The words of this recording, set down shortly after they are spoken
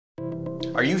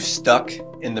Are you stuck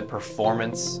in the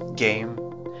performance game?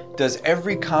 Does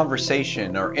every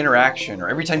conversation or interaction or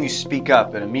every time you speak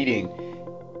up in a meeting,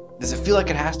 does it feel like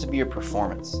it has to be a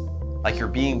performance? Like you're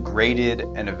being graded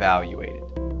and evaluated?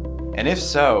 And if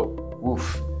so,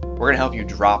 we're gonna help you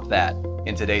drop that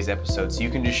in today's episode so you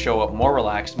can just show up more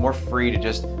relaxed, more free to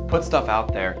just put stuff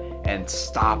out there and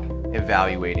stop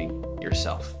evaluating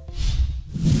yourself.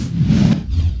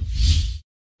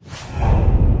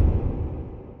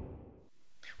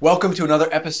 Welcome to another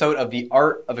episode of The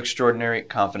Art of Extraordinary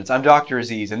Confidence. I'm Dr.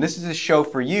 Aziz, and this is a show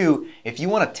for you if you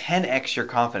want to 10x your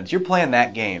confidence. You're playing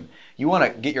that game. You want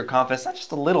to get your confidence not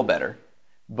just a little better,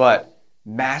 but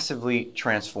massively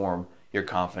transform your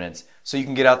confidence so you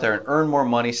can get out there and earn more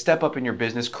money, step up in your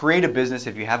business, create a business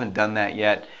if you haven't done that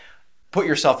yet, put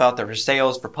yourself out there for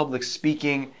sales, for public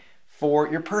speaking, for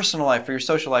your personal life, for your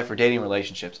social life, for dating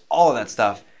relationships. All of that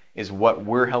stuff is what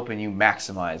we're helping you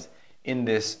maximize in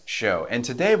this show. And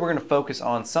today we're going to focus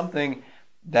on something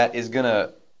that is going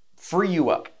to free you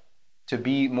up to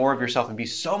be more of yourself and be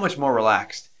so much more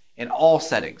relaxed in all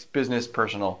settings, business,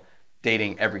 personal,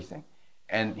 dating, everything.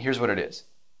 And here's what it is.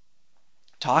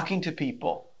 Talking to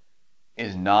people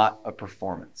is not a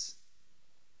performance.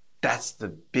 That's the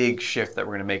big shift that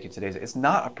we're going to make in today's. It's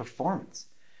not a performance.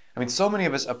 I mean, so many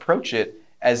of us approach it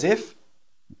as if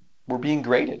we're being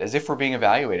graded, as if we're being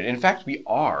evaluated. In fact, we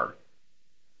are.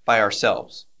 By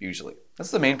ourselves, usually. That's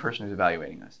the main person who's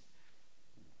evaluating us.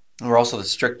 And we're also the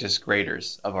strictest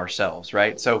graders of ourselves,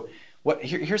 right? So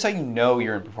here's how you know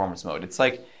you're in performance mode. It's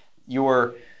like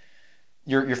you're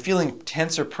feeling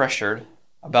tense or pressured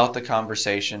about the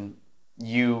conversation.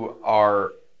 You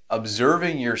are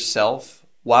observing yourself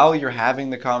while you're having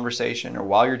the conversation or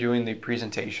while you're doing the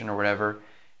presentation or whatever.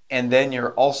 And then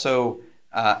you're also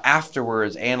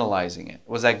afterwards analyzing it.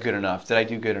 Was that good enough? Did I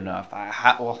do good enough?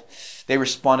 Well, they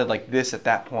responded like this at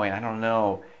that point. I don't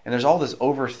know. And there's all this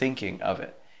overthinking of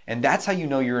it. And that's how you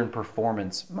know you're in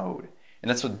performance mode. And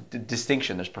that's what the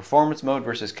distinction. There's performance mode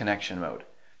versus connection mode.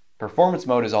 Performance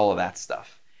mode is all of that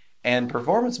stuff. And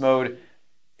performance mode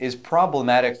is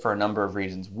problematic for a number of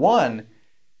reasons. One,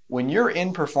 when you're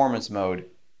in performance mode,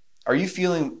 are you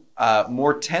feeling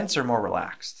more tense or more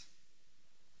relaxed?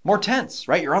 More tense,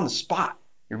 right? You're on the spot.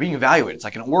 You're being evaluated. It's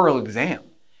like an oral exam.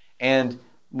 And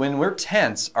when we're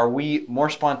tense, are we more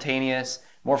spontaneous,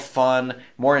 more fun,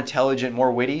 more intelligent,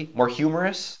 more witty, more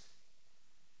humorous?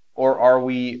 Or are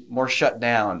we more shut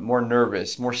down, more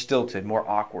nervous, more stilted, more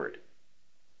awkward?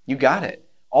 You got it.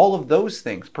 All of those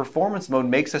things. Performance mode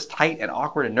makes us tight and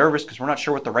awkward and nervous because we're not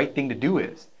sure what the right thing to do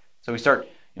is. So we start,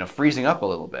 freezing up a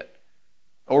little bit.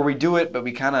 Or we do it, but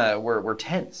we're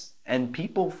tense. And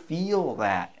people feel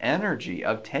that energy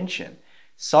of tension.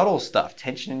 Subtle stuff,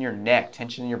 tension in your neck,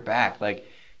 tension in your back.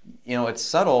 It's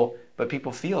subtle, but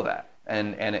people feel that.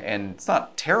 And it's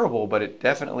not terrible, but it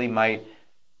definitely might,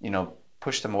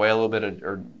 push them away a little bit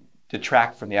or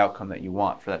detract from the outcome that you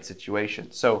want for that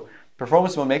situation. So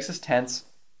performance mode makes us tense.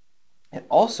 And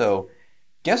also,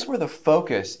 guess where the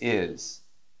focus is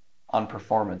on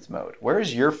performance mode? Where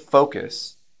is your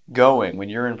focus going when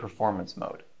you're in performance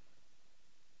mode?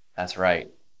 That's right.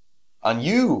 On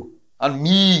you. On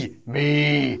me.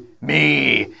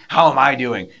 How am I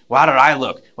doing? Well, how did I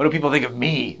look? What do people think of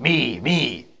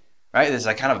me? Right? There's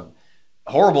a kind of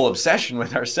horrible obsession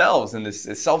with ourselves in this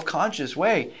self-conscious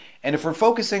way. And if we're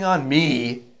focusing on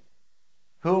me,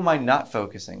 who am I not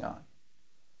focusing on?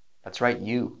 That's right,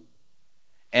 you.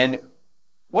 And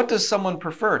what does someone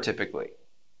prefer typically?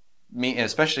 Me, and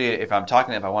especially if I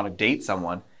want to date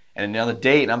someone, and on the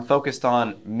date I'm focused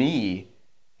on me,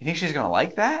 you think she's going to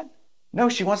like that? No,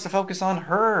 she wants to focus on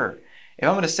her. If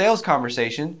I'm in a sales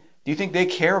conversation, do you think they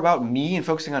care about me and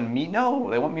focusing on me? No,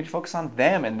 they want me to focus on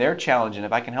them and their challenge and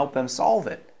if I can help them solve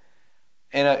it.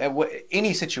 In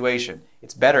any situation,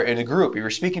 it's better in a group. If you're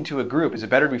speaking to a group, is it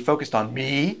better to be focused on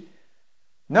me?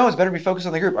 No, it's better to be focused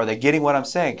on the group. Are they getting what I'm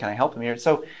saying? Can I help them here?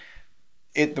 So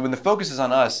when the focus is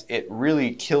on us, it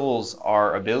really kills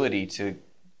our ability to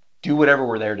do whatever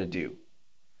we're there to do.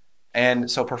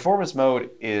 And so performance mode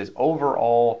is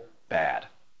overall bad.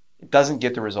 It doesn't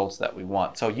get the results that we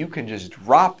want. So you can just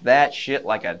drop that shit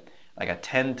like a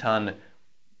 10-ton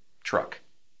truck.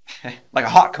 Like a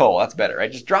hot coal, that's better, right?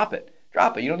 Just drop it.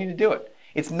 Drop it. You don't need to do it.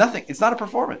 It's nothing. It's not a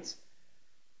performance.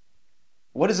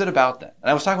 What is it about that? And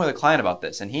I was talking with a client about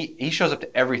this, and he shows up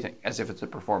to everything as if it's a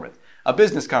performance. A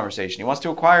business conversation. He wants to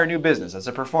acquire a new business. That's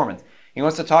a performance. He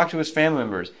wants to talk to his family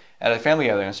members at a family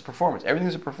gathering. That's a performance.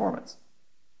 Everything's a performance.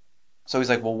 So he's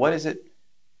like, well, what is it?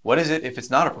 What is it if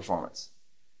it's not a performance?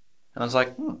 And I was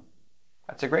like,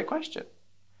 that's a great question.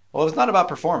 Well, it's not about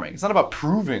performing. It's not about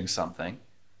proving something.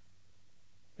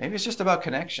 Maybe it's just about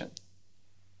connection.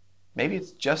 Maybe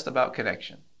it's just about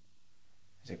connection.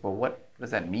 He's like, well, what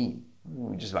does that mean?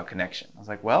 Just about connection. I was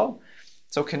like, well,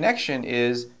 so connection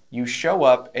is you show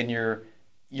up and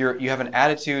you have an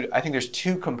attitude. I think there's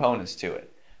two components to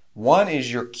it. One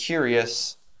is you're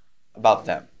curious about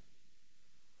them.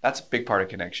 That's a big part of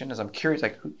connection, is I'm curious,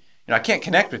 like, I can't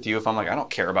connect with you if I'm like, I don't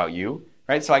care about you,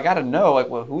 right? So I got to know, like,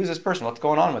 well, who is this person? What's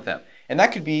going on with them? And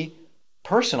that could be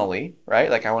personally, right?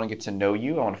 Like, I want to get to know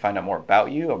you. I want to find out more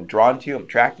about you. I'm drawn to you. I'm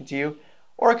attracted to you.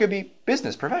 Or it could be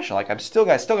business, professional. Like, I still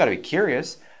got to be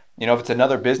curious. If it's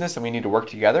another business and we need to work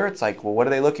together, it's like, well, what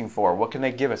are they looking for? What can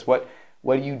they give us? What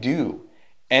do you do?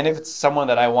 And if it's someone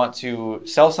that I want to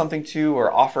sell something to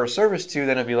or offer a service to,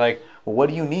 then it'd be like, well, what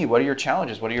do you need? What are your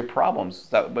challenges? What are your problems?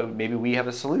 That maybe we have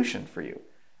a solution for you,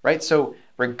 right? So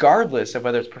regardless of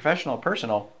whether it's professional or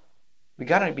personal, we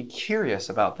got to be curious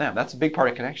about them. That's a big part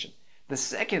of connection. The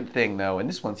second thing, though, and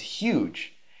this one's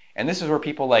huge, and this is where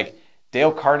people like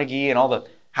Dale Carnegie and all the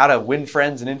how to win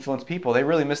friends and influence people, they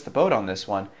really missed the boat on this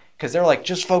one, because they're like,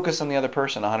 just focus on the other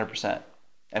person 100%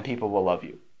 and people will love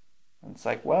you. And it's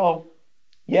like, well,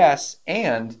 yes,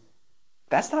 and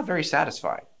that's not very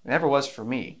satisfying. It never was for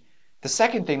me. The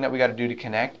second thing that we got to do to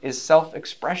connect is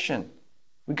self-expression.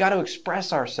 We got to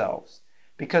express ourselves,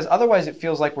 because otherwise it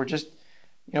feels like it's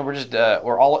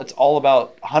all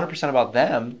about 100% about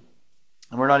them,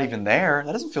 and we're not even there.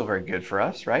 That doesn't feel very good for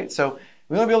us, right? So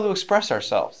we want to be able to express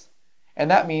ourselves, and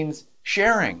that means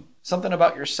sharing something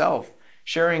about yourself,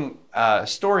 sharing a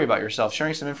story about yourself,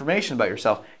 sharing some information about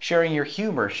yourself, sharing your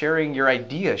humor, sharing your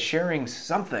ideas, sharing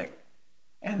something.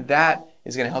 And that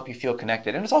is going to help you feel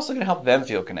connected. And it's also going to help them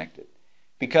feel connected.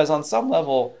 Because on some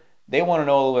level, they want to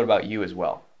know a little bit about you as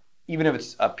well. Even if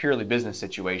it's a purely business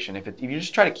situation. If you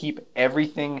just try to keep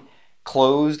everything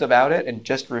closed about it and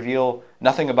just reveal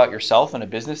nothing about yourself in a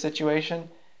business situation,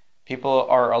 people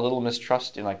are a little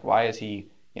mistrusting. Like, why is he,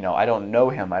 I don't know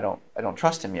him. I don't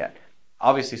trust him yet.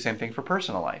 Obviously, same thing for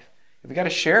personal life. If you got to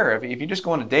share, if you just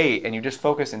go on a date and you just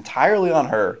focus entirely on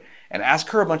her and ask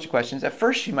her a bunch of questions, at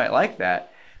first she might like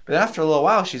that, but after a little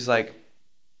while she's like,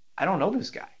 I don't know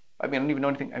this guy. I mean, I don't even know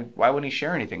anything. Why wouldn't he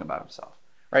share anything about himself,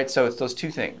 right? So it's those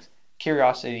two things,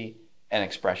 curiosity and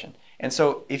expression. And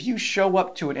so if you show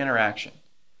up to an interaction,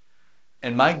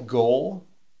 and my goal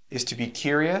is to be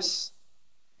curious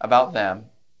about them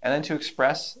and then to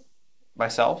express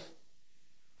myself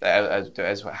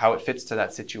as how it fits to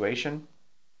that situation,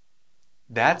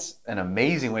 that's an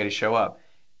amazing way to show up.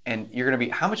 And you're going to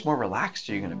be, how much more relaxed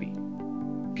are you going to be?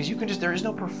 Because there is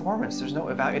no performance, there's no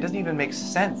evaluation, it doesn't even make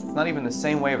sense. It's not even the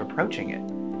same way of approaching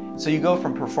it. So you go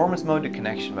from performance mode to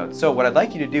connection mode. So what I'd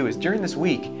like you to do is during this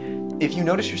week, if you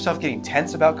notice yourself getting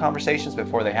tense about conversations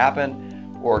before they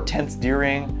happen, or tense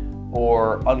during,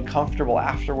 or uncomfortable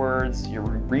afterwards, you're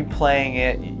replaying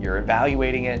it, you're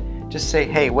evaluating it, just say,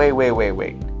 hey, wait.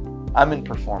 I'm in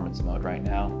performance mode right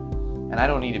now, and I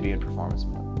don't need to be in performance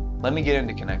mode. Let me get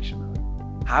into connection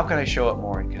mode. How can I show up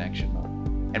more in connection mode?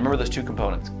 And remember those two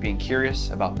components, being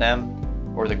curious about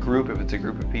them, or the group if it's a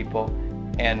group of people,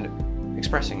 and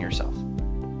expressing yourself.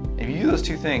 If you do those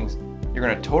two things, you're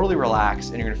going to totally relax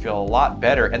and you're going to feel a lot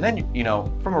better. And then,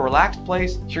 from a relaxed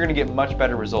place, you're going to get much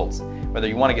better results. Whether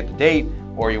you want to get the date,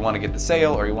 or you want to get the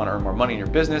sale, or you want to earn more money in your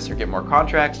business, or get more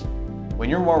contracts, when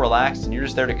you're more relaxed and you're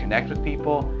just there to connect with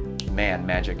people, man,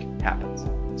 magic happens.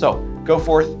 So go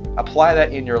forth, apply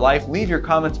that in your life. Leave your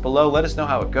comments below. Let us know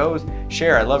how it goes.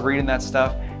 Share. I love reading that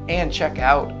stuff. And check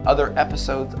out other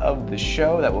episodes of the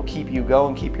show that will keep you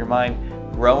going, keep your mind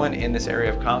growing in this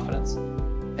area of confidence.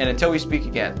 And until we speak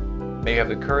again, may you have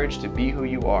the courage to be who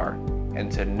you are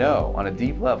and to know on a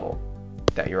deep level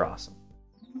that you're awesome.